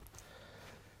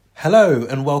Hello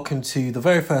and welcome to the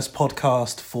very first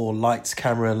podcast for Lights,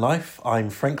 Camera and Life. I'm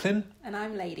Franklin. And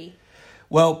I'm Lady.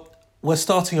 Well, we're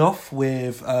starting off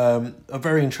with a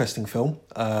very interesting film,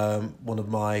 one of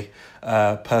my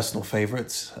personal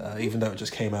favourites, even though it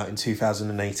just came out in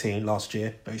 2018, last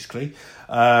year, basically.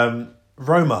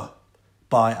 Roma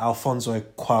by Alfonso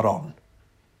Cuaron.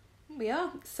 We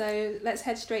are. So let's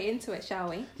head straight into it,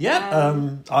 shall we? Yeah.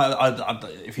 I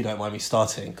if you don't mind me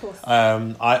starting. Of course.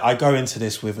 I go into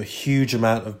this with a huge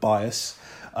amount of bias.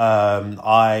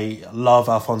 I love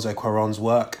Alfonso Cuaron's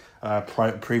work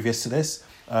previous to this.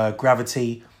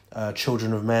 Gravity,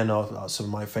 Children of Men are some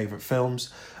of my favourite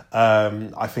films.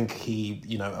 I think he,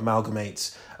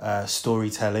 amalgamates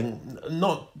storytelling,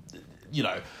 not,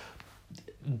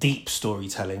 deep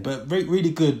storytelling, but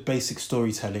really good basic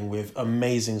storytelling with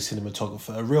amazing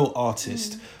cinematographer, a real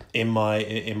artist in my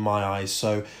eyes.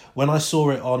 So when I saw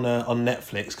it on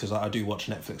Netflix, because I do watch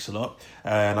Netflix a lot,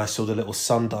 and I saw the little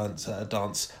Sundance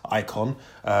dance icon,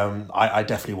 I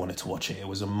definitely wanted to watch it. It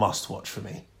was a must watch for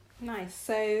me. Nice.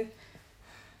 So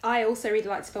I also really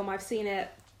liked the film. I've seen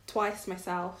it twice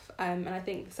myself, and I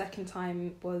think the second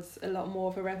time was a lot more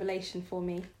of a revelation for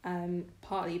me,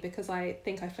 partly because I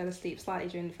think I fell asleep slightly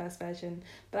during the first version,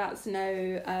 but that's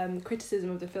no criticism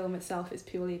of the film itself. It's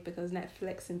purely because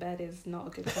Netflix in bed is not a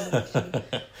good combination.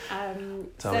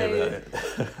 Tell me about it.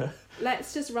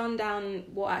 Let's just run down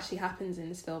what actually happens in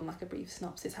this film, like a brief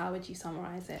synopsis. How would you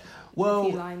summarise it? Well, in a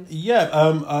few lines?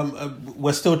 Yeah,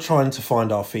 we're still trying to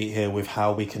find our feet here with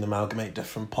how we can amalgamate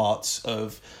different parts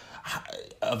of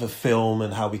a film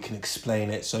and how we can explain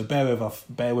it. So bear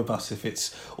with us if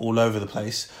it's all over the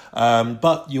place.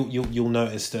 But you'll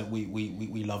notice that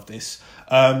we love this.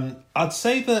 I'd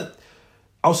say that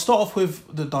I'll start off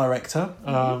with the director.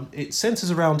 It centres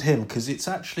around him because it's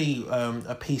actually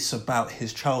a piece about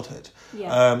his childhood.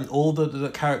 Yeah. All the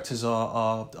characters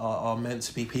are meant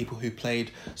to be people who played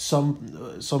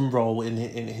some role in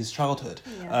his childhood.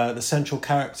 Yeah. The central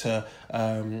character,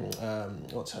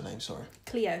 what's her name? Sorry,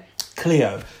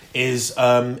 Cleo is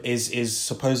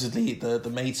supposedly the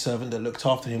maidservant that looked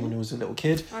after him when he was a little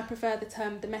kid. I prefer the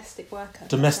term domestic worker.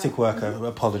 Domestic worker.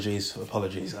 Apologies. Who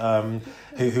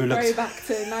looked Go back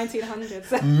to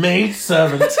 1900s.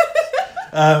 maidservant.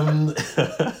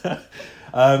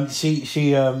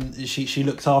 She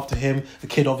looked after him. The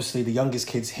kid, obviously, the youngest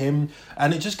kid's him,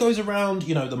 and it just goes around.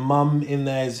 The mum in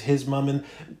there's his mum, and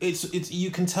it's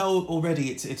you can tell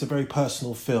already. It's a very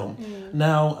personal film.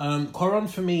 Now, Cuarón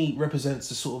for me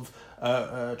represents a sort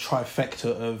of trifecta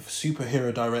of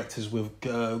superhero directors with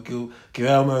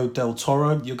Guillermo del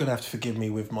Toro. You're gonna have to forgive me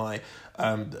with my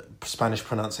Spanish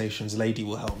pronunciations. Lady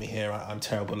will help me here. I'm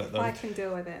terrible at them. I can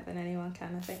deal with it than anyone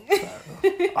can, I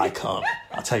think. I can't.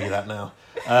 I'll tell you that now.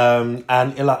 And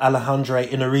Alejandro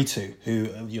Inarritu, who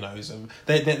is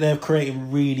they're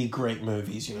creating really great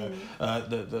movies.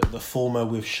 The former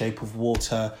with Shape of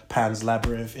Water, Pan's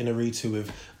Labyrinth, Inarritu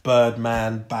with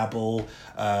Birdman, Babel,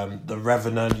 The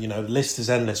Revenant. The list is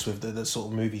endless with the sort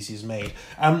of movies he's made.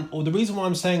 The reason why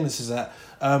I'm saying this is that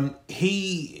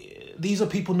these are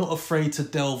people not afraid to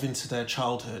delve into their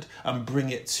childhood and bring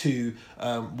it to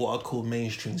what I'd call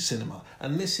mainstream cinema.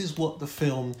 And this is what the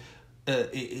film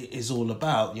is all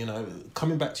about.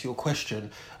 Coming back to your question,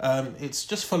 it's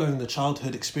just following the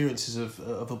childhood experiences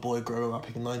of a boy growing up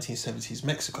in 1970s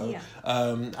Mexico,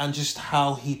 and just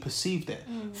how he perceived it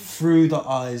through the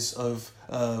eyes of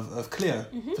Cleo,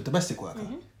 the domestic worker.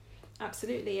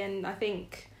 Absolutely, and I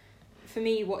think for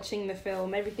me, watching the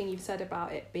film, everything you've said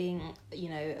about it being,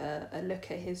 a look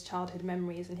at his childhood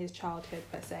memories and his childhood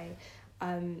per se,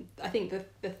 I think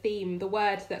the theme, the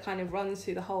word that kind of runs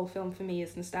through the whole film for me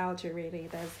is nostalgia, really.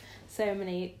 There's so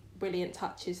many brilliant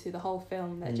touches through the whole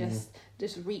film that just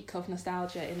reek of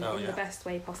nostalgia in the best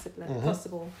way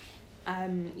possible.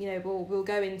 We'll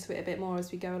go into it a bit more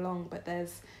as we go along, but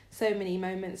there's so many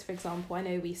moments. For example, I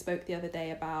know we spoke the other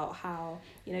day about how,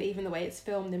 even the way it's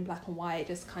filmed in black and white,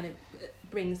 just kind of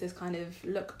brings this kind of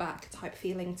look back type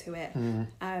feeling to it.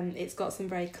 It's got some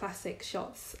very classic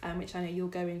shots, which I know you'll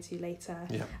go into later.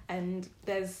 Yeah. And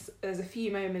there's a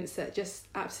few moments that just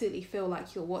absolutely feel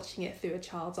like you're watching it through a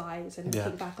child's eyes and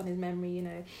think back on his memory.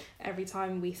 Every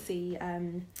time we see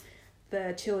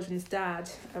the children's dad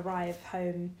arrive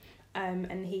home,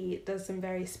 and he does some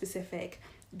very specific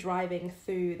driving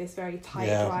through this very tight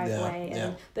driveway,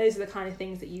 and those are the kind of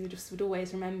things that you just would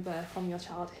always remember from your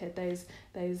childhood.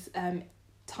 Those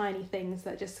tiny things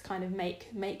that just kind of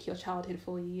make your childhood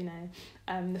for you.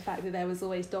 The fact that there was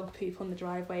always dog poop on the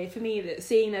driveway. For me, that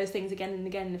seeing those things again and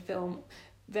again in the film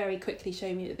very quickly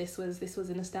showed me that this was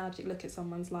a nostalgic look at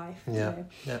someone's life.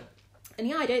 And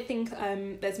yeah, I don't think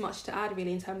there's much to add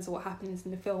really in terms of what happens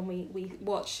in the film. We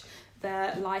watch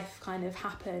their life kind of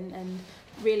happen, and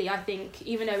really I think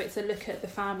even though it's a look at the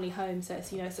family home, so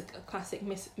it's, you know, it's a classic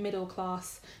middle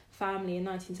class family in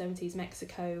 1970s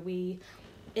Mexico, we,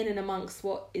 in and amongst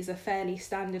what is a fairly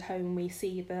standard home, we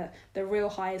see the real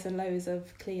highs and lows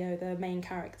of Cleo, the main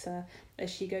character, as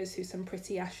she goes through some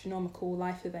pretty astronomical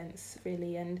life events,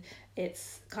 really, and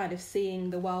it's kind of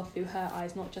seeing the world through her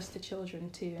eyes, not just the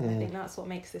children too. And I think that's what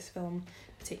makes this film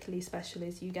particularly special,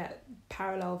 is you get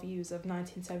parallel views of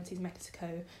 1970s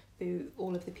Mexico through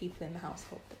all of the people in the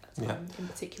household at that time, in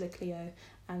particular Cleo,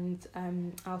 and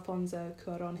Alfonso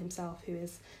Cuaron himself, who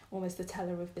is almost the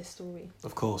teller of this story.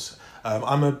 Of course.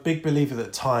 I'm a big believer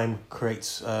that time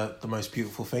creates the most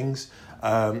beautiful things.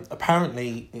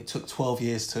 Apparently, it took 12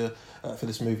 years for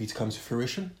this movie to come to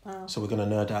fruition. Wow. So we're going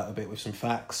to nerd out a bit with some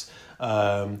facts.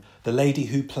 The lady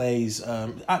who plays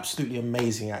absolutely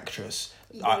amazing actress,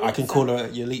 I can call her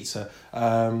Yalitza.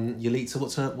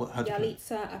 Yalitza,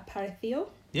 Yalitza Aparicio.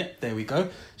 Yeah, there we go.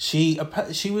 She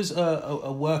was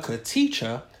a worker,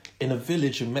 teacher in a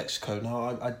village in Mexico.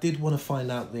 Now, I did want to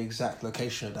find out the exact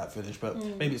location of that village, but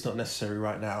maybe it's not necessary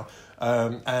right now.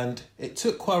 And it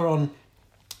took Cuaron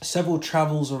several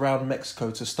travels around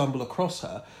Mexico to stumble across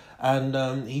her.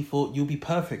 And he thought, you'll be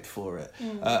perfect for it.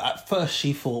 At first,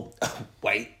 she thought,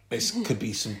 wait, this could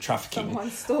be some trafficking.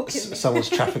 Someone's stalking me. Someone's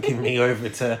trafficking me over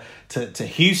to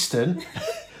Houston.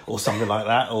 Or something like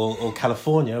that, or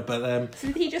California, but... so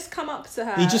did he just come up to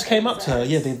her? He just came up to her,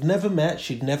 yeah. They'd never met,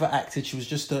 she'd never acted, she was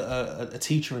just a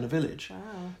teacher in a village. Wow.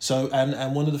 So,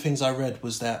 and one of the things I read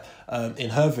was that in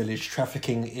her village,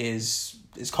 trafficking is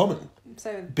common.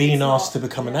 So being asked to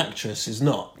become an actress is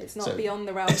not. It's not beyond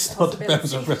the realms it's of not the possibility.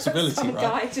 realms of possibility, Some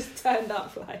right? guy just turned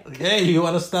up like... Hey, you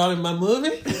want to star in my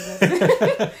movie?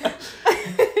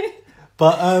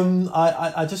 But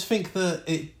I just think that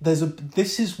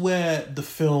this is where the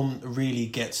film really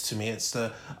gets to me. It's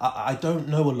I don't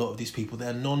know a lot of these people.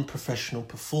 They're non-professional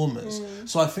performers.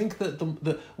 So I think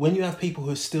that when you have people who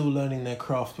are still learning their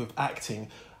craft with acting,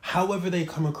 however they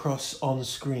come across on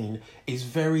screen is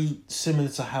very similar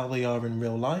to how they are in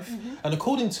real life. And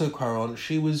according to Cuaron,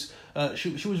 she was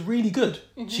really good.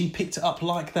 She picked it up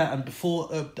like that, and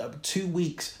before 2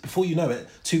 weeks, before you know it,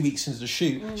 2 weeks into the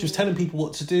shoot, she was telling people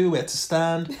what to do, where to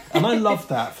stand, and I love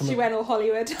that. She went all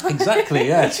Hollywood. Exactly,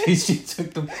 yeah. She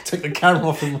took the camera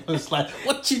off and was like,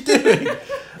 "What you doing?"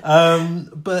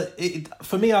 But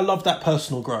for me, I love that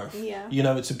personal growth. Yeah. You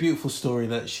know, it's a beautiful story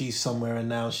that she's somewhere, and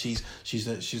now she's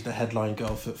the headline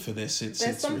girl for this. There's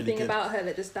something really good about her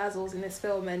that just dazzles in this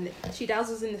film, and she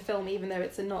dazzles in the film even though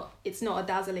it's not a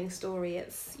dazzling story.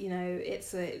 It's, you know,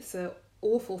 it's a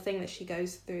awful thing that she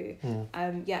goes through.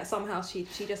 Somehow she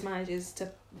just manages to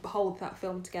hold that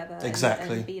film together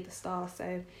and be the star.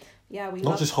 So yeah,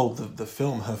 not just hold the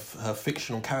film. Her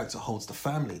fictional character holds the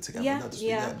family together.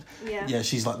 Yeah.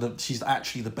 She's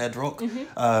actually the bedrock.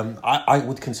 I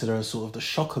would consider her sort of the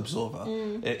shock absorber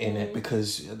in it,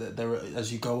 because there are,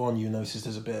 as you go on, you notice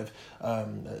there's a bit of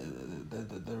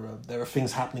there are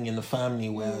things happening in the family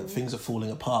where things are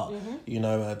falling apart. You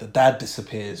know, the dad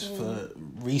disappears for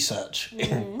research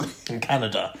in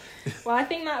Canada. Well, I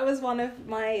think that was one of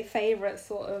my favourite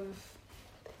sort of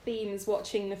themes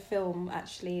watching the film,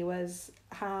 actually, was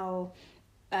how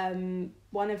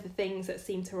one of the things that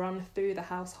seemed to run through the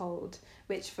household,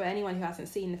 which for anyone who hasn't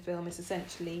seen the film is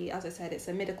essentially, as I said, it's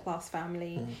a middle class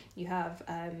family. You have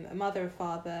a mother, a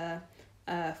father,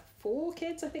 4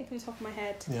 kids, I think, from the top of my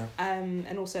head,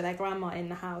 and also their grandma in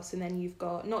the house, and then you've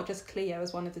got not just Cleo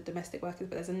as one of the domestic workers,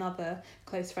 but there's another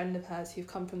close friend of hers who've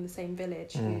come from the same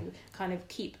village who kind of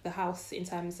keep the house in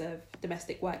terms of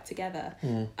domestic work together.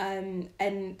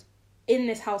 And in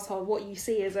this household, what you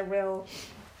see is a real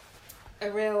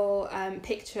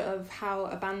picture of how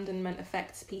abandonment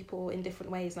affects people in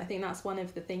different ways, and I think that's one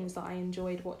of the things that I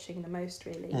enjoyed watching the most,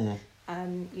 really.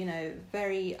 You know,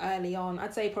 very early on,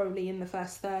 I'd say probably in the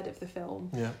first third of the film,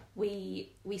 we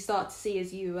start to see,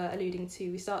 as you were alluding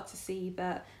to, we start to see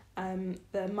that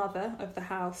the mother of the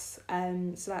house,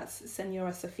 so that's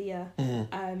Senora Sofia,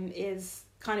 is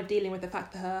kind of dealing with the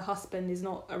fact that her husband is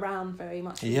not around very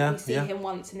much. We see him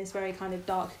once in this very kind of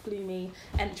dark, gloomy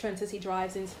entrance as he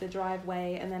drives into the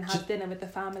driveway and then has dinner with the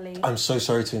family. I'm so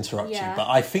sorry to interrupt you, but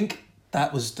I think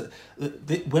that was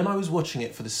when I was watching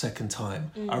it for the second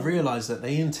time, I realised that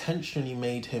they intentionally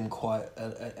made him quite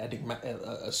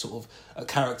a sort of a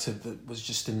character that was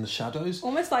just in the shadows,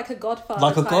 almost like a Godfather.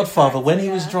 Like a Godfather. When he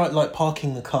was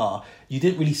parking the car, you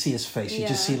didn't really see his face. You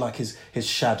just Yeah. see like his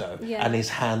shadow Yeah. and his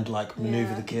hand like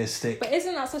maneuver Yeah. the gear stick. But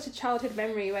isn't that such a childhood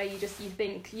memory where you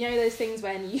think, you know, those things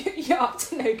when you're up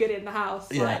to no good in the house,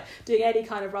 Yeah. like doing any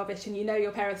kind of rubbish, and you know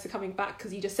your parents are coming back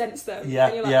because you just sense them. Yeah,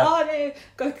 And you're like, yeah. oh no,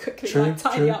 go quickly, True, like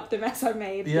tidy true. up the mess I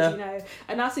made. Yeah. You know,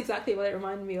 and that's exactly what it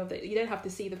reminded me of. That you don't have to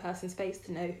see the person's face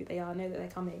to know who they are, know that they're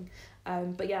coming.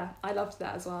 But yeah, I loved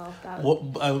that as well.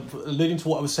 Alluding to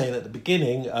what I was saying at the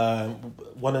beginning,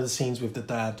 one of the scenes with the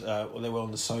dad, they were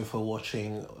on the sofa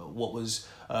watching what was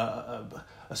a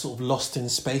sort of Lost in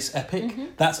Space epic. Mm-hmm.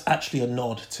 That's actually a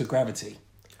nod to Gravity.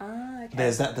 Ah, okay.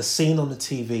 There's the scene on the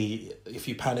TV. If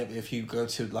you go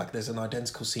to like, there's an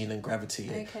identical scene in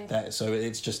Gravity. Okay. So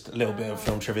it's just a little bit of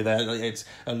film trivia there. It's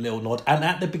a little nod. And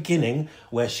at the beginning,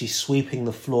 where she's sweeping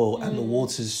the floor and the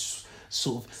water's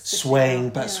sort of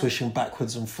swishing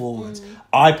backwards and forwards.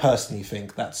 I personally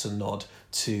think that's a nod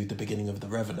to the beginning of The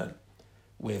Revenant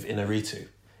with Inarritu.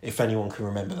 If anyone can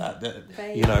remember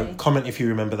that, you know, comment if you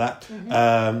remember that.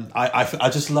 I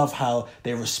just love how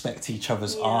they respect each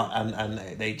other's art and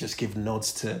they just give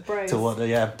nods to Bros. to what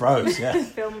bros, yeah.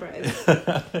 Film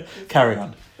bros. Carry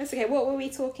on. That's okay. What were we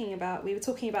talking about? We were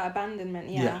talking about abandonment,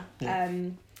 yeah.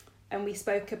 And we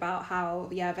spoke about how,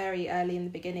 very early in the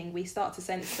beginning, we start to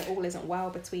sense that all isn't well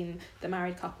between the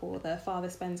married couple. The father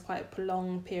spends quite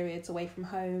prolonged periods away from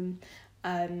home,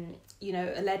 you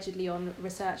know, allegedly on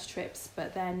research trips,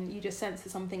 but then you just sense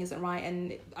that something isn't right.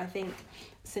 And I think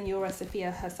Senora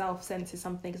Sofia herself senses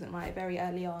something isn't right very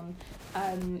early on.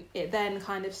 It then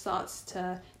kind of starts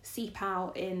to seep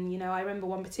out in, you know, I remember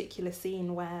one particular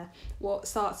scene where what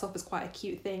starts off as quite a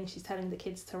cute thing, she's telling the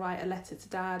kids to write a letter to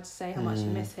dad to say how much you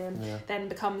miss him, then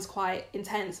becomes quite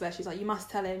intense where she's like, you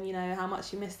must tell him, you know, how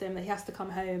much you miss him, that he has to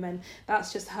come home. And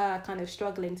that's just her kind of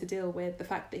struggling to deal with the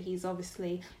fact that he's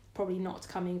obviously probably not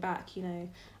coming back, you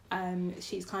know.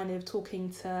 She's kind of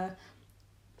talking to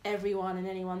everyone and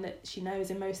anyone that she knows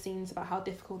in most scenes about how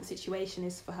difficult the situation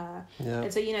is for her.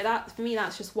 And so, you know, that for me,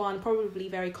 that's just one probably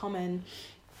very common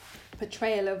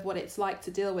portrayal of what it's like to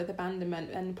deal with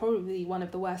abandonment, and probably one of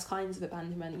the worst kinds of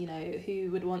abandonment. You know, who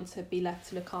would want to be left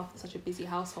to look after such a busy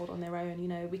household on their own? You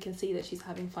know, we can see that she's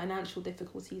having financial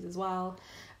difficulties as well.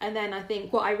 And then I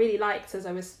think what I really liked, as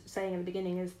I was saying in the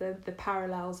beginning, is the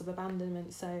parallels of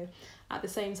abandonment. So at the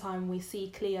same time, we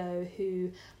see Cleo, who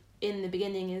in the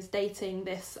beginning is dating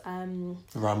this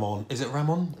Ramon. Is it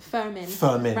Ramon? Fermin.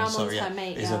 Ramon's sorry, her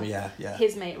mate.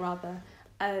 His mate rather.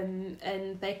 And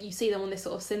you see them on this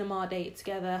sort of cinema date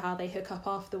together, how they hook up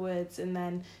afterwards, and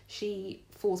then she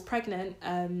falls pregnant,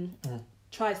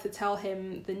 tries to tell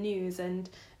him the news, and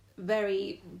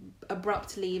very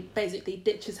abruptly basically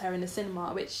ditches her in the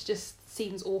cinema, which just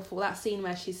seems awful. That scene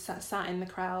where she's sat in the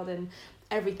crowd and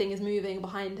everything is moving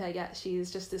behind her, yet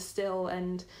she's just as still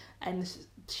and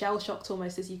shell-shocked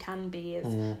almost as you can be.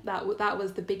 That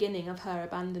was the beginning of her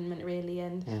abandonment, really.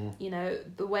 And you know,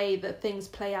 the way that things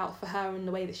play out for her and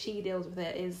the way that she deals with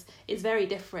it is very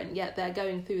different, yet they're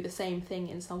going through the same thing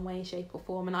in some way, shape or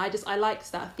form. And I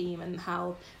liked that theme and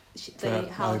how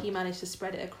he managed to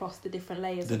spread it across the different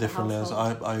layers. The different layers.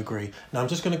 I agree. Now I'm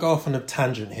just going to go off on a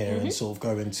tangent here and sort of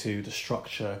go into the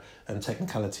structure and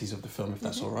technicalities of the film, if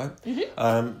that's all right.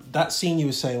 That scene you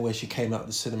were saying where she came out of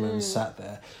the cinema and sat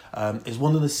there is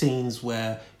one of the scenes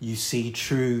where you see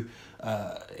true.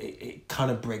 It kind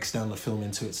of breaks down the film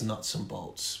into its nuts and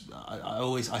bolts.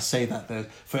 I say that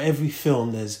for every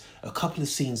film there's a couple of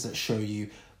scenes that show you,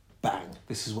 bang,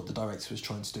 this is what the director was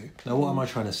trying to do. Now, what am I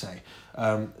trying to say?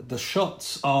 The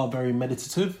shots are very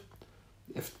meditative,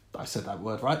 if I said that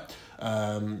word right.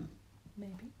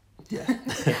 Maybe. Yeah.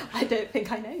 I don't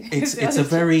think I know. The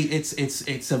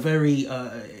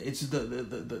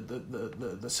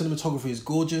cinematography is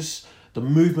gorgeous. The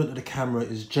movement of the camera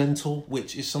is gentle,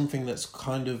 which is something that's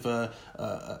kind of a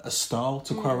style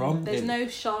to Cuaron. There's no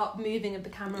sharp moving of the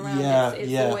camera around.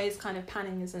 It's always kind of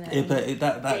panning, isn't it?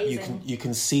 But you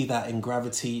can see that in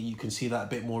Gravity. You can see that a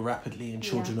bit more rapidly in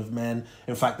Children of Men.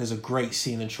 In fact, there's a great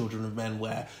scene in Children of Men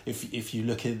where if you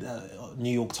look at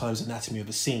New York Times Anatomy of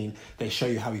a Scene, they show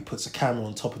you how he puts a camera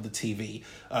on top of the TV,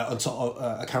 a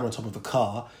camera on top of the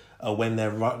car when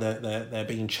they're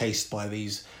being chased by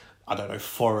these, I don't know,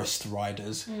 forest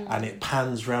riders, and it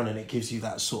pans round and it gives you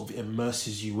that sort of,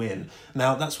 immerses you in.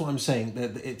 Now, that's what I'm saying.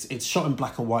 It's shot in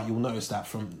black and white. You'll notice that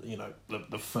from, you know,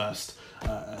 the first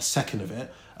second of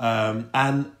it.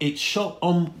 And it's shot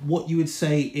on what you would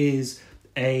say is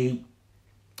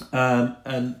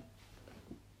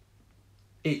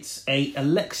it's a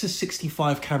Alexa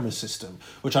 65 camera system,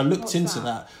 which I looked into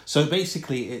that. So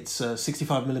basically it's a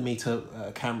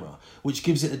 65mm camera, which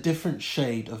gives it a different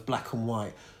shade of black and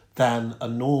white than a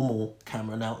normal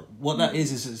camera. Now, what that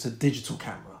is it's a digital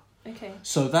camera. Okay.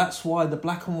 So that's why the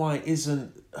black and white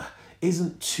isn't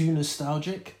too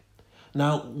nostalgic.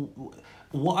 Now,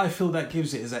 what I feel that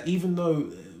gives it is that even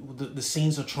though the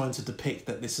scenes are trying to depict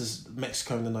that this is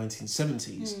Mexico in the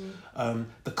 1970s,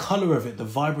 the colour of it, the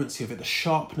vibrancy of it, the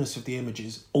sharpness of the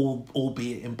images,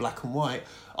 albeit in black and white,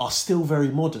 are still very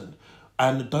modern.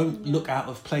 And don't look out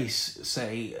of place,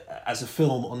 say, as a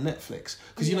film on Netflix.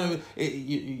 Because,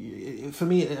 for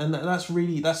me, and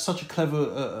that's such a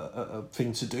clever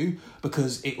thing to do,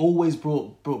 because it always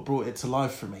brought it to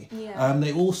life for me. Yeah.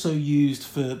 They also used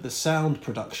for the sound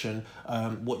production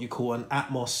what you call an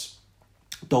Atmos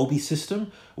Dolby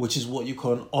system, which is what you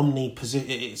call an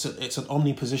it's an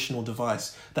omnipositional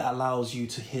device that allows you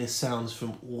to hear sounds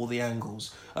from all the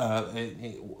angles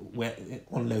where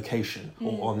on location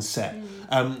or on set.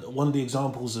 One of the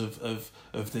examples of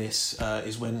this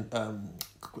is when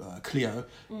Cleo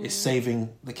is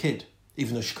saving the kid,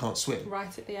 even though she can't swim.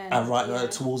 Right at the end.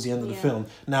 Towards the end of the film.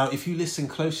 Now, if you listen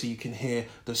closely, you can hear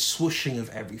the swooshing of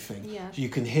everything. Yeah. You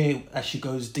can hear, as she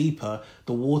goes deeper,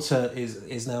 the water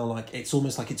is now like, it's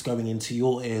almost like it's going into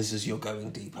your ears as you're going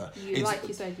deeper. Like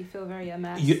you said, you feel very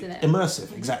immersed in it.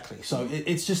 Immersive, exactly. So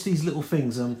it's just these little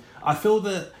things. I feel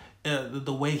that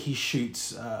the way he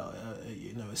shoots, a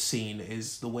scene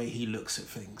is the way he looks at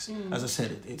things. As I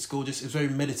said, it's gorgeous. It's very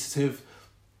meditative.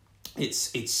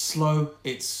 It's slow.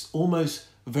 It's almost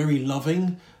very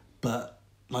loving, but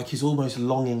like he's almost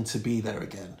longing to be there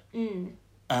again.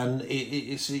 And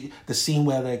it's the scene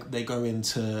where they go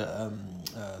into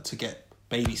to get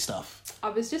baby stuff.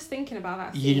 I was just thinking about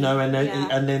that scene.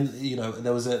 And then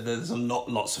there's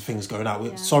lots of things going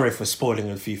on. Sorry for spoiling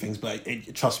a few things, but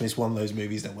trust me, it's one of those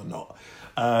movies that we're not.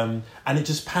 And it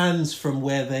just pans from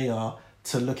where they are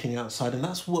to looking outside, and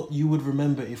that's what you would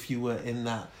remember if you were in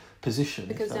that position.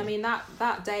 Because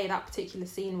that day, that particular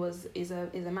scene is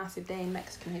a massive day in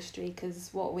Mexican history,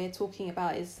 because what we're talking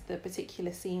about is the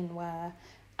particular scene where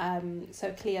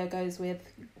so Cleo goes with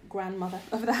grandmother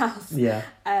of the house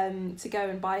to go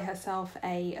and buy herself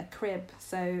a crib.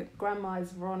 So grandma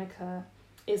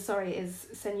is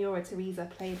Senora Teresa,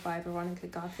 played by Veronica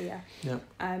Garcia.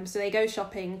 So they go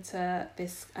shopping to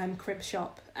this crib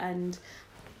shop, and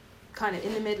kind of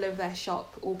in the middle of their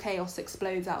shop, all chaos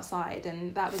explodes outside,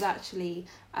 and that was actually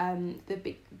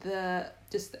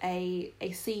just a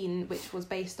scene which was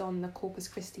based on the Corpus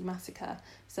Christi massacre.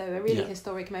 So a really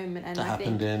historic moment, and that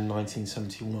happened in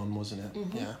 1971, wasn't it?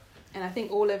 Yeah. And I think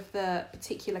all of the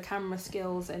particular camera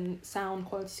skills and sound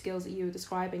quality skills that you were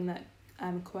describing that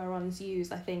Cuaron's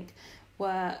used, I think,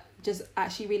 were just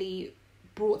actually really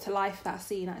brought to life that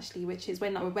scene, actually, which is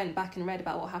when I went back and read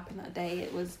about what happened that day.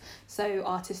 It was so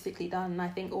artistically done, and I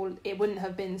think it wouldn't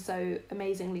have been so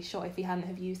amazingly shot if he hadn't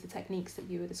have used the techniques that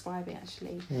you were describing,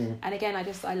 actually. And again,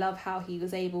 I love how he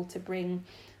was able to bring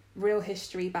real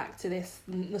history back to this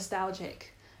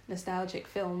nostalgic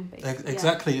film.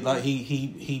 Exactly. Like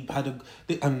he had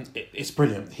it's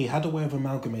brilliant. He had a way of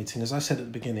amalgamating, as I said at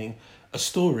the beginning, a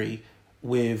story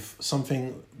with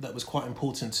something that was quite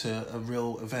important to a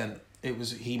real event.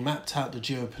 He mapped out the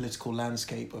geopolitical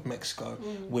landscape of Mexico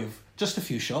with just a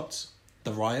few shots,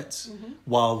 the riots,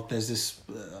 while there's this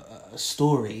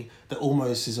story that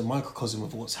almost is a microcosm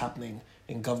of what's happening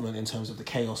in government in terms of the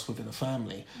chaos within a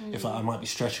family. If I might be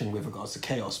stretching with regards to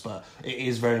chaos, but it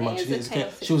is very much. She was,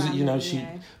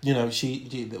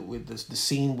 with the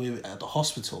scene at the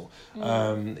hospital,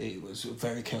 it was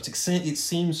very chaotic. It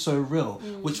seems so real,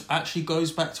 which actually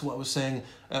goes back to what I was saying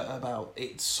about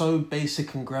it's so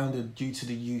basic and grounded due to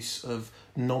the use of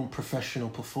non-professional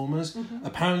performers.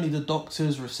 Apparently, the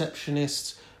doctors,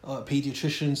 receptionists,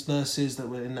 pediatricians, nurses that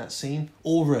were in that scene,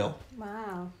 all real.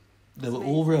 Wow. They were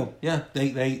all real. Yeah,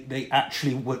 they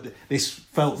actually would. This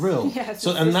felt real. Yeah,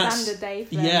 so and that's standard day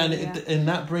for them, and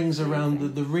that brings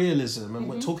around the realism, and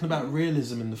we're talking about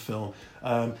realism in the film.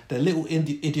 The little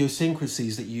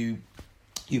idiosyncrasies that you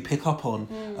pick up on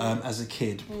as a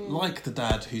kid, like the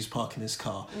dad who's parking his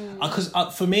car. Because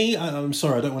for me, I'm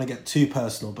sorry, I don't want to get too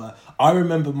personal, but I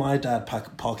remember my dad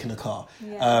parking a car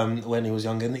when he was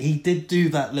younger, and he did do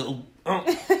that little. But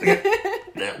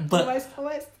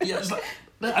almost. Yeah, it's like.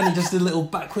 And he just did a little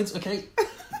backwards, okay,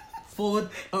 forward,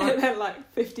 all right. And then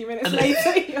 50 minutes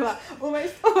later, you're like,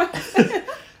 almost.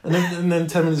 and then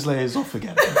 10 minutes later, it's off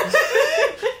again.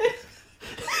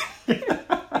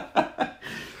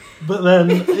 But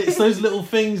then it's those little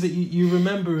things that you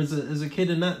remember as a kid,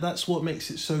 and that's what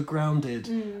makes it so grounded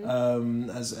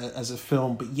as a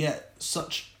film. But yet,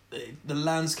 the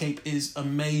landscape is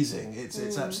amazing.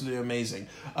 It's absolutely amazing.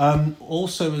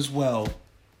 Also, as well.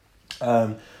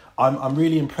 I'm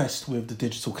really impressed with the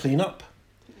digital cleanup.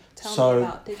 Tell me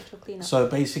about digital cleanup. So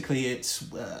basically, it's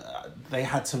they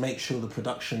had to make sure the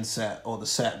production set or the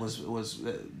set was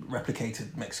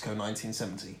replicated Mexico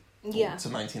 1970 to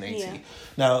 1980. Yeah.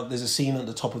 Now, there's a scene at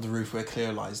the top of the roof where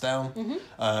Cleo lies down.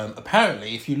 Mm-hmm.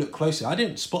 Apparently, if you look closely, I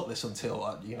didn't spot this until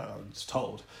I was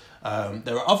told.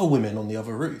 There are other women on the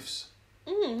other roofs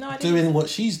doing what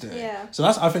she's doing. Yeah. So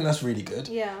I think that's really good.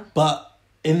 Yeah. But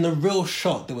in the real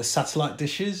shot, there were satellite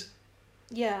dishes.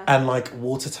 Yeah. And like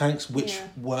water tanks, which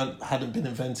hadn't been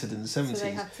invented in the 70s. So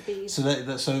they had to be. So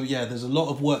there's a lot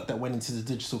of work that went into the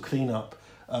digital cleanup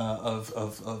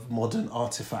of modern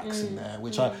artifacts in there,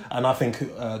 which I think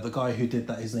the guy who did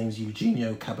that, his name's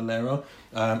Eugenio Caballero.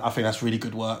 I think that's really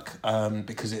good work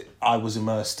because I was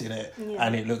immersed in it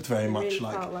and it looked very much really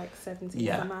like felt like 70s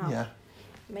yeah, yeah.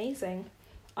 Amazing.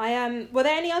 Were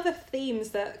there any other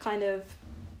themes that kind of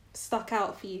stuck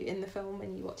out for you in the film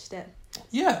when you watched it?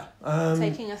 Yeah.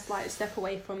 Taking a slight step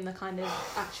away from the kind of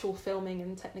actual filming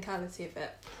and technicality of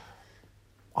it.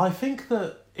 I think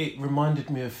that it reminded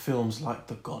me of films like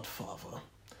The Godfather,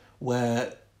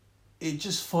 where it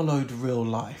just followed real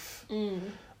life.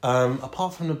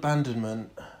 Apart from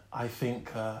abandonment, I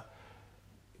think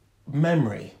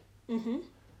memory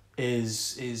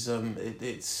is it's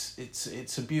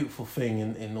a beautiful thing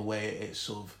in the way it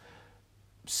sort of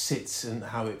sits and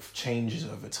how it changes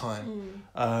over time.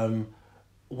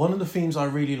 One of the themes I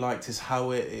really liked is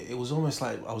how it was almost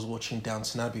like I was watching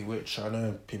Downton Abbey, which I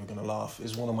know people are going to laugh,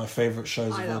 is one of my favourite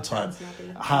shows of all time.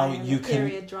 How you can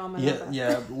period drama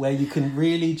where you can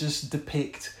really just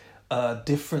depict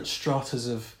different stratas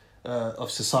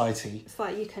of society. It's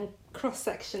like you can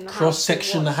cross-section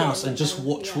the house and just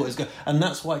watch what is going. And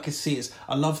that's what I could see.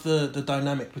 I love the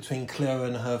dynamic between Cleo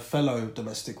and her fellow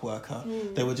domestic worker.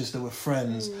 They were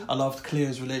friends. I loved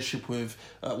Cleo's relationship with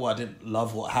I didn't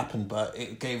love what happened, but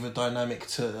it gave a dynamic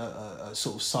to a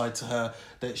sort of side to her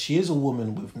that she is a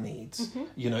woman with needs,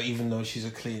 even though she's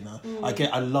a cleaner.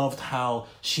 I loved how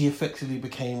she effectively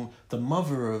became the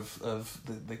mother of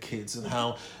the kids, and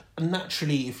how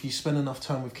naturally, if you spend enough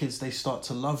time with kids, they start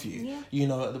to love you.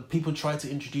 The people try to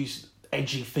introduce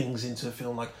edgy things into a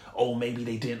film, like, oh, maybe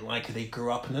they didn't like it, they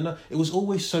grew up, and then it was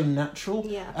always so natural.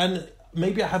 And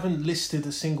maybe I haven't listed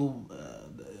a single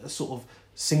sort of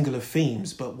singular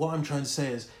themes, but what I'm trying to say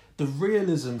is the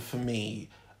realism for me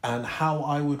and how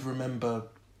I would remember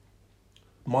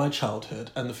my childhood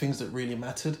and the things that really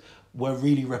mattered were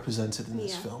really represented in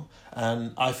this film.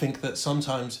 And I think that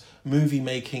sometimes movie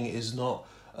making is not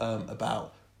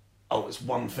about, it's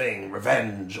one thing,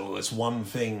 revenge, or it's one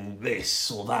thing, this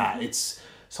or that.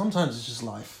 Sometimes it's just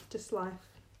life.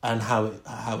 And how it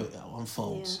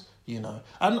unfolds,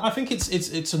 And I think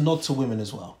it's a nod to women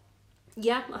as well.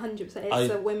 Yeah, 100%.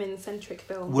 It's a women-centric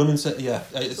film. It's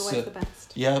always the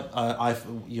best. Yeah,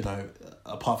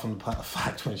 apart from the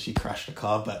fact when she crashed the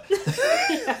car, but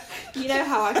you know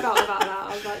how I felt about that.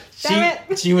 I was like, damn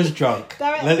it. She was drunk.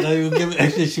 Damn it.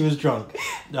 Actually, she was drunk.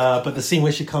 But the scene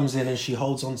where she comes in and she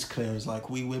holds on to Claire is like,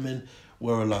 we women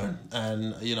were alone,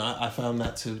 and I found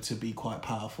that to be quite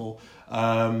powerful.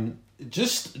 I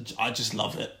just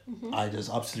love it. I just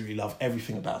absolutely love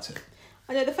everything about it.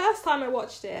 I know the first time I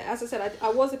watched it, as I said, I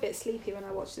was a bit sleepy when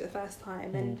I watched it the first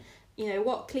time, and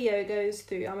what Cleo goes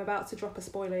through, I'm about to drop a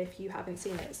spoiler if you haven't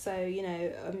seen it. So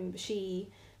she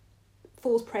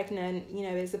falls pregnant,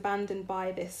 is abandoned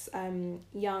by this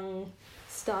young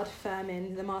stud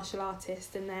Fermin, the martial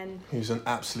artist, and then who's an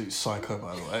absolute psycho,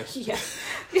 by the way.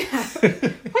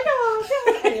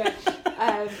 Anyway,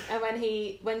 and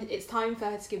when it's time for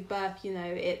her to give birth,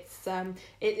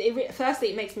 firstly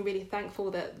it makes me really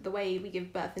thankful that the way we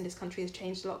give birth in this country has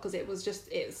changed a lot, because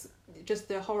it's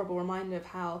just a horrible reminder of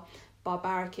how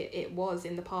barbaric it was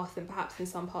in the past, and perhaps in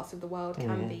some parts of the world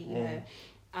can be,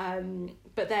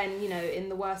 but then in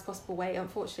the worst possible way,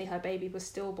 unfortunately her baby was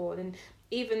stillborn, and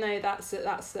even though that's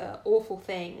an awful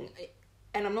thing,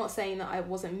 and I'm not saying that I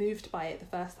wasn't moved by it the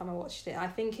first time I watched it, I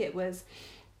think it was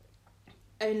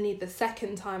only the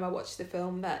second time I watched the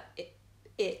film that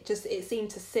it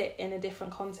seemed to sit in a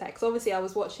different context. Obviously I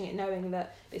was watching it knowing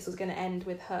that this was going to end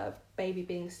with her baby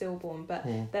being stillborn, but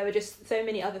there were just so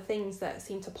many other things that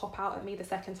seemed to pop out at me the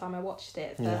second time I watched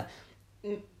it that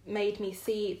made me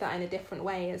see that in a different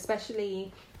way,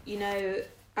 especially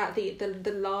at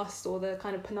the last, or the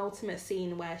kind of penultimate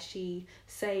scene where she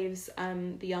saves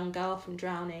the young girl from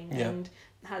drowning and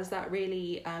has that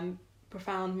really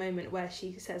profound moment where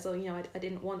she says, I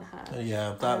didn't want her.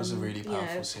 That was a really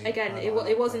powerful scene. Again,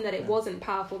 it wasn't that it wasn't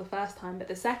powerful the first time, but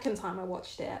the second time I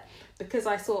watched it, because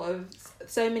I sort of,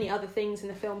 so many other things in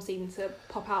the film seemed to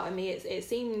pop out at me, it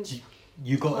seemed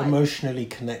you got emotionally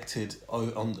connected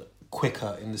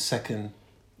quicker on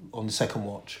the second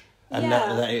watch. and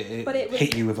that it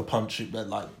hit you with a punch,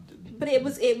 like. But it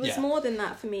was more than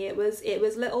that for me. It was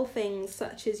little things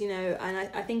such as, and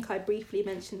I think I briefly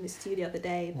mentioned this to you the other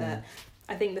day, that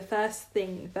I think the first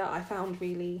thing that I found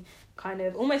really kind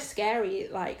of almost scary,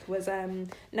 was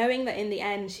knowing that in the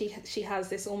end she has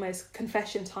this almost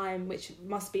confession time, which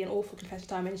must be an awful confession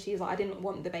time, and she's like, I didn't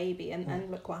want the baby, and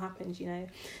look what happened,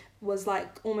 was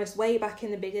almost way back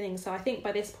in the beginning. So I think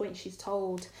by this point she's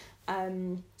told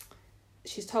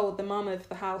the mum of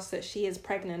the house that she is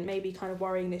pregnant, maybe kind of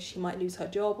worrying that she might lose her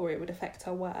job or it would affect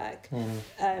her work.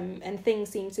 And things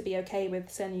seem to be okay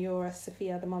with Senora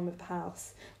Sofia, the mum of the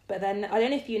house. But then, I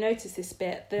don't know if you noticed this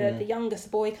bit, the youngest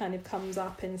boy kind of comes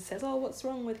up and says, oh, what's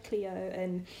wrong with Cleo?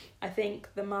 And I think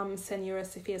the mum, Senora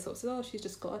Sofia, sort of says, oh, she's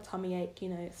just got a tummy ache,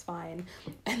 it's fine.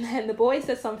 And then the boy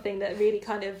says something that really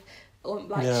kind of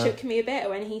shook me a bit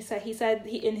when he said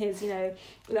in his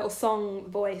little song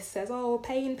voice says, oh,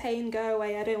 pain go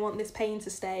away, I don't want this pain to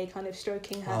stay, kind of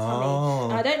stroking her tummy.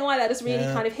 And I don't know why that just really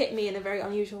kind of hit me in a very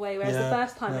unusual way, whereas the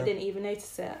first time I didn't even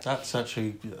notice it. That's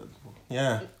actually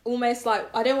almost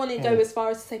like, I don't want to go as far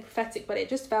as to say prophetic, but it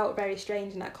just felt very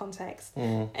strange in that context.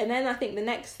 And then I think the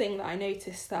next thing that I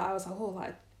noticed that I was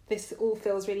like, this all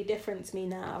feels really different to me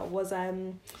now, was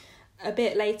a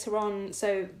bit later on,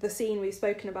 so the scene we've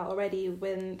spoken about already,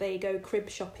 when they go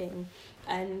crib shopping,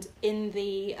 and in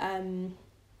the am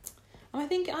I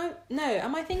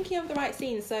thinking of the right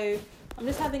scene? So I'm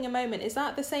just having a moment. Is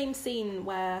that the same scene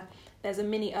where there's a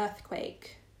mini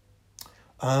earthquake?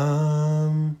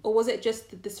 Or was it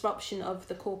just the disruption of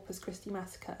the Corpus Christi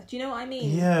massacre? Do you know what I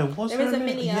mean? Yeah, there is a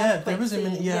mini earthquake. There is a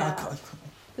mini.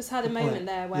 Just had a moment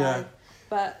there where,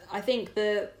 but I think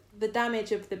the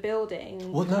damage of the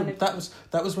building. Well, no, that was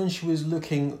when she was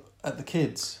looking at the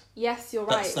kids. Yes, you're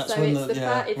right. That's so when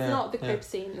it's not the crib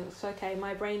scene. It's okay.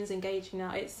 My brain's engaging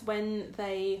now. It's when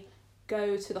they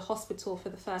go to the hospital for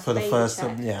the first check.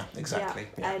 Exactly.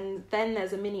 Yeah. And then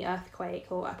there's a mini earthquake,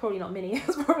 or probably not mini.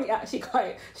 It's probably actually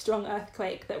quite a strong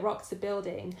earthquake that rocks the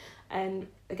building. And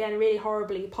again, really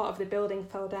horribly, part of the building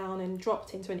fell down and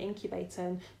dropped into an incubator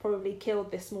and probably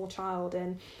killed this small child.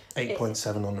 And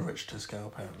 8.7 on the Richter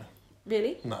scale, apparently.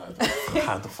 Really? No,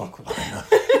 how the fuck would I know?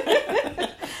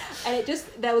 And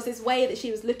there was this way that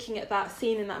she was looking at that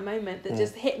scene in that moment that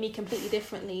just hit me completely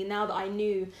differently now that I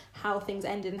knew how things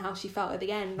ended and how she felt at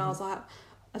the end. And I was like,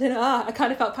 I don't know, I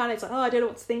kind of felt panicked, like, I don't know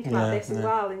what to think about this as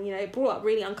well. And, it brought up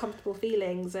really uncomfortable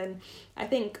feelings. And I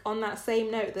think on that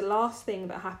same note, the last thing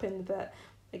that happened that,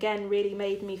 again, really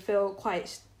made me feel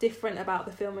quite different about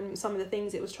the film and some of the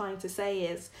things it was trying to say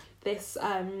is this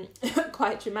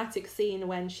quite dramatic scene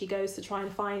when she goes to try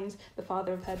and find the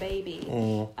father of her baby.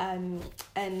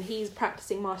 And he's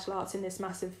practicing martial arts in this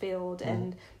massive field,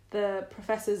 and the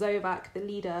Professor Zovac, the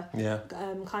leader,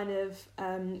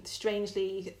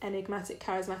 strangely enigmatic,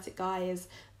 charismatic guy, is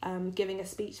giving a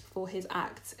speech before his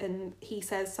act, and he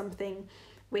says something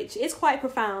which is quite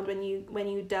profound when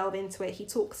you delve into it. He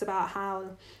talks about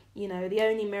how, the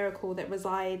only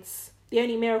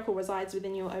miracle resides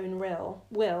within your own will,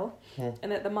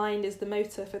 and that the mind is the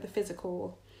motor for the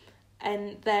physical.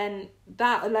 And then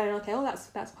that alone, okay,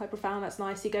 that's quite profound, that's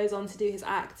nice. He goes on to do his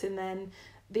act, and then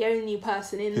the only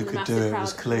person in the massive crowd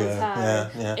was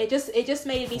her. It just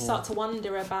made me start to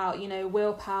wonder about,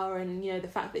 willpower and, the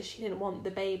fact that she didn't want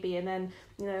the baby, and then,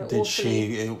 did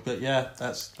she? But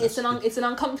that's it's an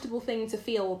uncomfortable thing to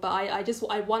feel, but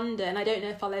I wonder, and I don't know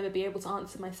if I'll ever be able to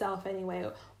answer myself anyway,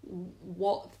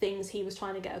 what things he was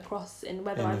trying to get across, and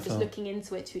whether I'm just looking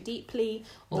into it too deeply,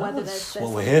 or whether there's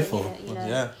what we're here for.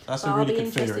 That's a really good theory. I'll be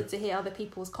interested to hear other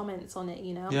people's comments on it.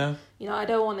 I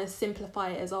don't want to simplify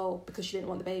it as because she didn't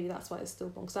want the baby, that's why it's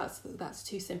stillborn, because that's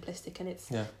too simplistic, and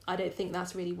I don't think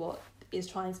that's really what is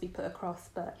trying to be put across.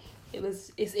 But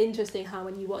it's interesting how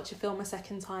when you watch a film a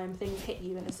second time, things hit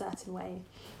you in a certain way.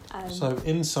 So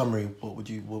in summary, what would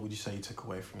you say you took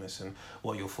away from this, and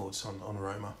what are your thoughts on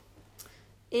Roma?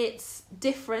 It's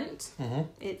different.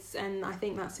 And I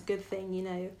think that's a good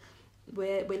thing.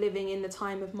 We're living in the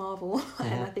time of Marvel,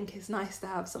 and I think it's nice to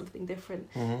have something different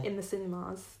in the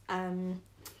cinemas.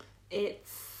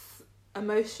 It's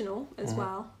emotional as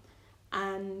well,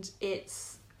 and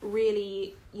it's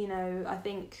really, I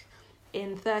think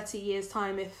in 30 years'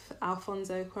 time, if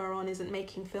Alfonso Cuaron isn't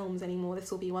making films anymore,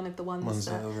 this will be one of the ones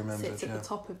that sits at the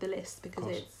top of the list, because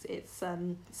it's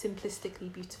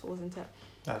simplistically beautiful, isn't it?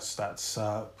 That's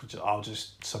I'll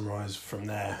just summarise from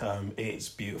there. It's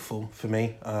beautiful for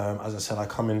me. As I said, I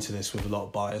come into this with a lot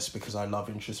of bias because I love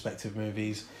introspective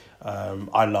movies.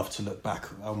 I love to look back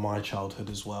on my childhood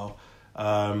as well.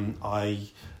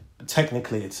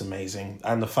 technically it's amazing,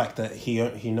 and the fact that he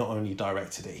not only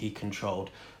directed it, he controlled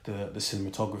the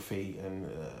cinematography and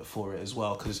for it as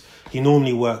well, because he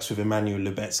normally works with Emmanuel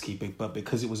Lubezki, but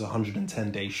because it was a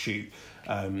 110-day shoot,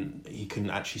 he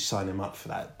couldn't actually sign him up for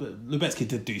that. But Lubezki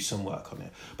did do some work on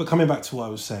it. But coming back to what I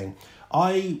was saying,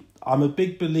 I'm a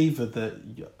big believer that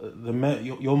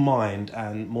your mind,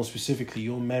 and more specifically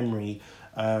your memory,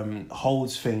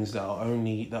 holds things that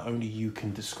only you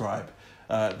can describe,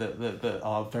 that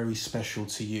are very special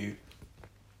to you.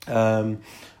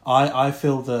 I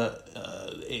feel that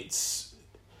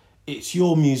it's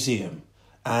your museum,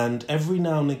 and every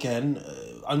now and again,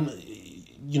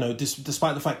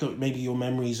 despite the fact that maybe your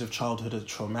memories of childhood are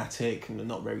traumatic and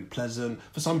not very pleasant,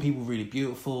 for some people really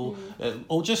beautiful,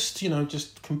 or just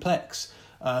complex.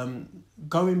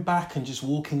 Going back and just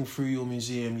walking through your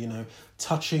museum,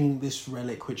 touching this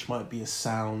relic which might be a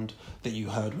sound that you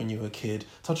heard when you were a kid,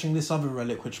 touching this other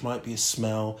relic which might be a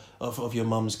smell of your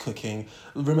mum's cooking,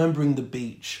 remembering the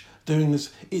beach, doing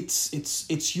this,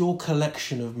 it's your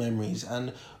collection of memories.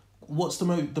 And what's the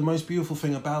most beautiful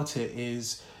thing about it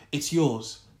is it's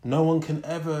yours. No one can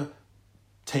ever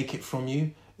take it from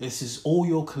you. This is all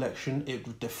your collection.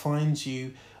 It defines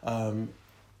you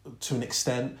to an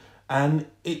extent. And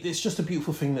it's just a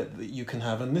beautiful thing that you can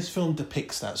have. And this film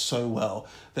depicts that so well,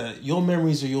 that your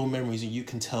memories are your memories, and you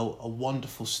can tell a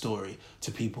wonderful story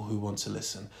to people who want to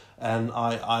listen. And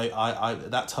I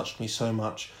that touched me so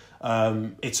much.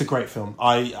 It's a great film.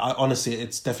 I honestly,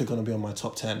 it's definitely going to be on my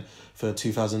top 10 for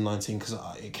 2019, because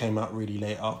it came out really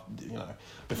late up,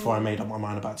 before I made up my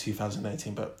mind about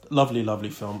 2018. But lovely, lovely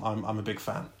film. I'm a big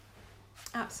fan.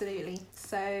 Absolutely.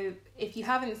 So if you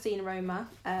haven't seen Roma,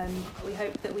 we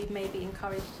hope that we've maybe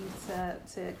encouraged you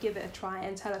to give it a try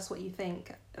and tell us what you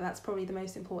think. That's probably the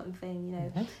most important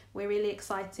thing. We're really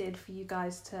excited for you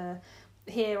guys to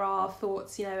hear our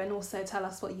thoughts, and also tell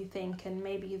us what you think, and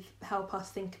maybe help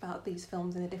us think about these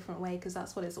films in a different way, because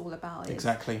that's what it's all about.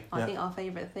 Exactly. I think our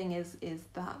favourite thing is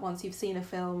that once you've seen a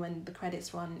film and the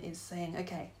credits run, is saying,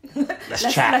 okay,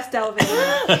 let's delve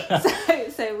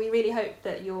in. So we really hope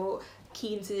that you're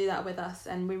keen to do that with us,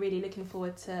 and we're really looking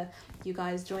forward to you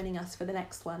guys joining us for the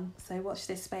next one. So watch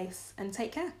this space and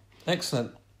take care.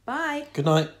 Excellent. Bye. Good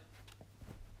night.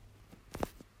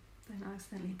 Don't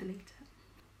accidentally delete it.